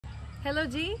Hello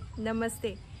Ji,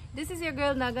 Namaste. This is your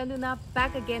girl Naga Nuna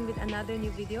back again with another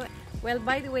new video. Well,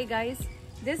 by the way guys,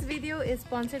 this video is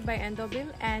sponsored by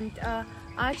Andobil and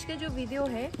आज का जो video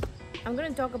है, I'm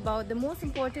going to talk about the most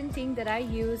important thing that I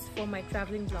use for my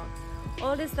traveling vlogs.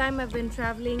 All this time I've been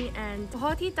traveling and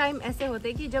बहुत ही time ऐसे होते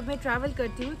हैं कि जब मैं travel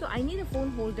करती हूँ तो I need a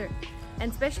phone holder.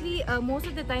 And especially most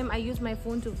of the time I use my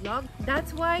phone to vlog.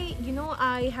 That's why, you know,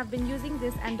 I have been using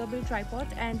this Andobil tripod,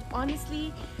 and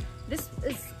honestly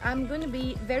I'm going to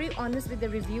be very honest with the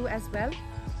review as well.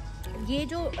 ये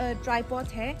जो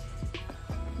tripod है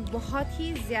बहुत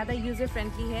ही ज़्यादा user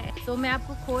friendly है. So मैं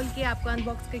आपको खोल के आपको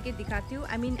unbox करके दिखाती हूँ.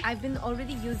 I mean, I've been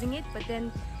already using it, but then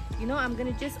you know, I'm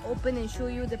gonna just open and show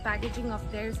you the packaging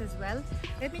of theirs as well.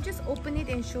 Let me just open it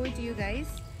and show it to you guys.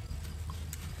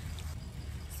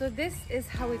 So this is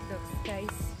how it looks, guys.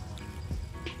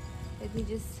 Let me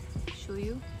just show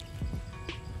you.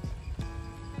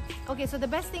 Okay, so the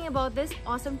best thing about this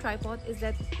awesome tripod is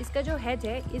that इसका जो head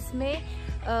है इसमें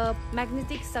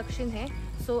magnetic suction है.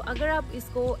 So अगर आप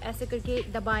इसको ऐसे करके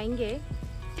दबाएंगे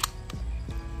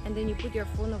and then you put your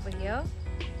phone over here,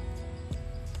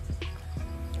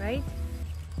 right?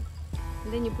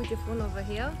 And then you put your phone over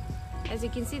here. As you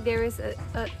can see, there is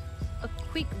a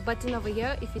quick button over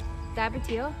here. If you tap it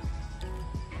here,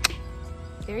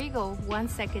 there you go. 1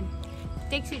 second.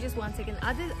 Takes you just 1 second.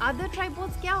 Other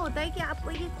tripods क्या होता है कि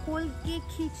आपको ये खोल के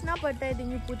खींचना पड़ता है, then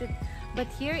you put it. But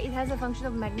here it has a function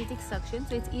of magnetic suction,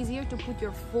 so it's easier to put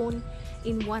your phone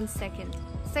in 1 second.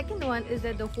 Second one is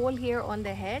that the hole here on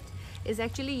the head is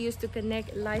actually used to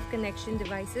connect live connection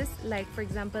devices, like for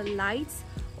example lights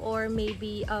or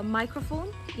maybe a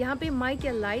microphone. यहाँ पे mic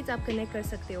या lights आप connect कर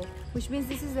सकते हो, which means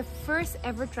this is the first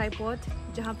ever tripod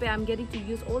जहाँ पे I'm getting to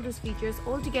use all those features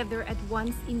all together at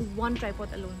once in one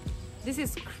tripod alone. This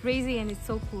is crazy and it's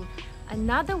so cool.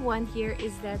 Another one here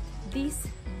is that this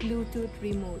Bluetooth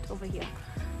remote over here.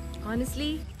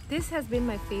 Honestly, this has been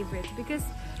my favorite because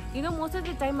you know most of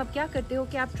the time आप क्या करते हो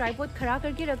कि आप tripod खड़ा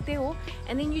करके रखते हो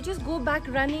and then you just go back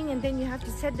running and then you have to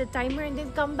set the timer and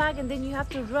then come back and then you have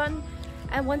to run,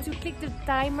 and once you click the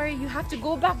timer you have to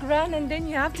go back run and then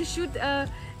you have to shoot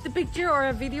the picture or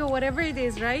a video, whatever it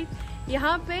is, right?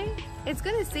 यहाँ पे it's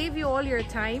gonna save you all your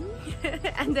time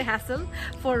and the hassle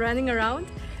for running around.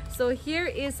 So here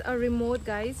is a remote,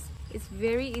 guys. It's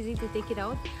very easy to take it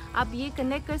out. आप ये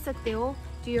connect कर सकते हो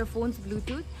to your phone's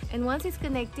Bluetooth, and once it's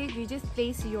connected you just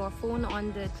place your phone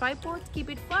on the tripod, keep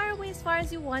it far away as far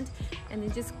as you want, and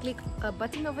then just click a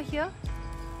button over here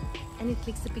and it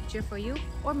clicks the picture for you,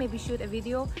 or maybe shoot a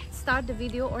video, start the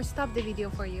video or stop the video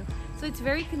for you. So it's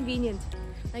very convenient.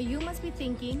 Now you must be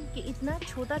thinking कि इतना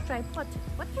छोटा tripod,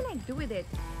 what can I do with it?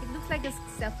 It looks like a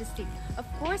selfie stick. Of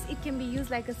course it can be used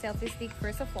like a selfie stick.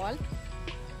 First of all,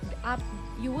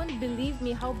 you won't believe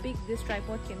me how big this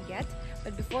tripod can get,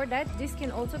 but before that this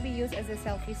can also be used as a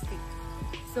selfie stick.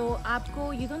 So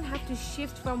you don't have to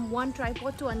shift from one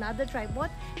tripod to another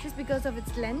tripod just because of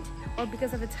its length or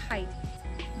because of its height.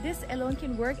 This alone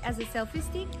can work as a selfie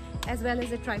stick as well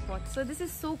as a tripod. So this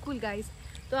is so cool, guys.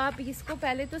 तो आप इसको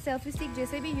पहले तो selfie stick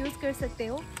जैसे भी use कर सकते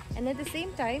हो, and at the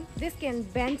same time this can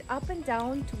bend up and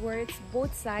down towards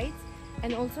both sides,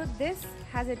 and also this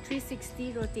has a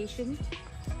 360 rotation.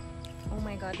 Oh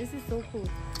my god, this is so cool.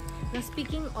 Now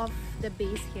speaking of the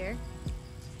base here,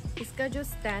 इसका जो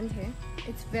stand है,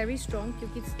 it's very strong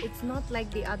क्योंकि it's not like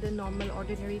the other normal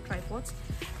ordinary tripods.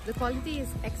 The quality is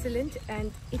excellent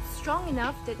and it's strong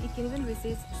enough that it can even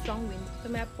resist strong wind. तो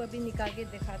मैं आपको अभी निकाल के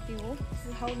दिखाती हूँ. This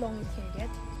is how long it can get.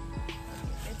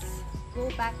 Okay, let's go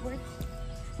backwards.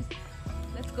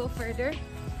 Let's go further.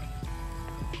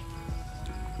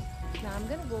 Now I'm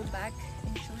gonna go back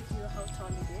and show you how tall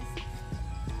it is.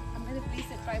 I'm gonna place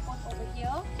the tripod over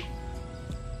here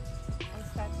and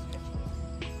start stretching it.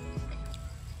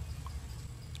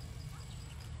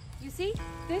 You see,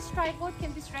 this tripod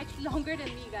can be stretched longer than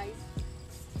me, guys.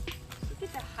 Look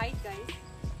at the height, guys.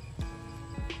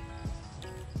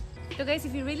 So guys,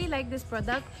 if you really like this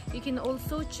product, you can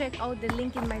also check out the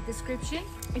link in my description.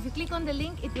 If you click on the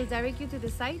link, it will direct you to the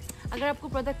site. अगर आपको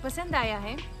product पसंद आया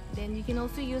है, then you can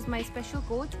also use my special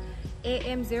code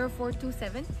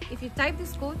AM0427. If you type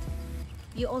this code,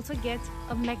 you also get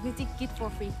a magnetic kit for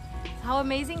free. How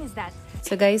amazing is that?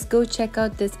 So guys, go check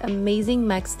out this amazing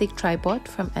Magstick tripod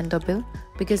from Andobil,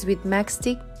 because with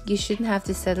Magstick, you shouldn't have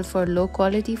to settle for low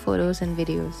quality photos and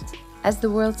videos. As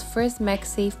the world's first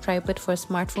MagSafe tripod for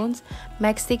smartphones,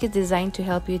 Magstick is designed to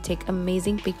help you take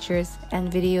amazing pictures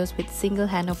and videos with single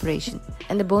hand operation.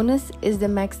 And the bonus is the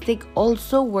Magstick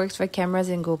also works for cameras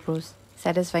and GoPros,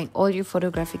 satisfying all your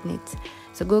photographic needs.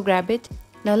 So go grab it.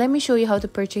 Now let me show you how to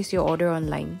purchase your order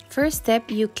online. First step,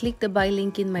 you click the buy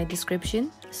link in my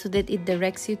description. so that it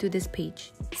directs you to this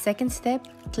page. Second step,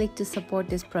 click to support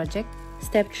this project.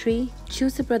 Step 3,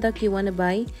 choose the product you want to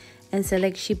buy and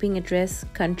select shipping address,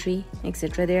 country,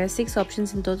 etc. There are 6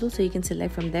 options in total, so you can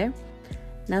select from there.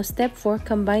 Now step 4,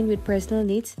 combined with personal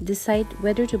needs, decide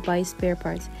whether to buy spare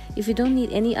parts. If you don't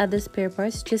need any other spare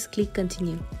parts, just click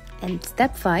continue. And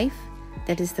step 5,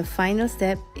 that is the final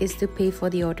step, is to pay for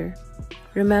the order.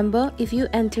 Remember, if you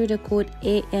enter the code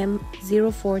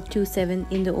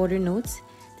AM0427 in the order notes,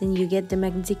 then you get the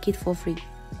Magstick kit for free.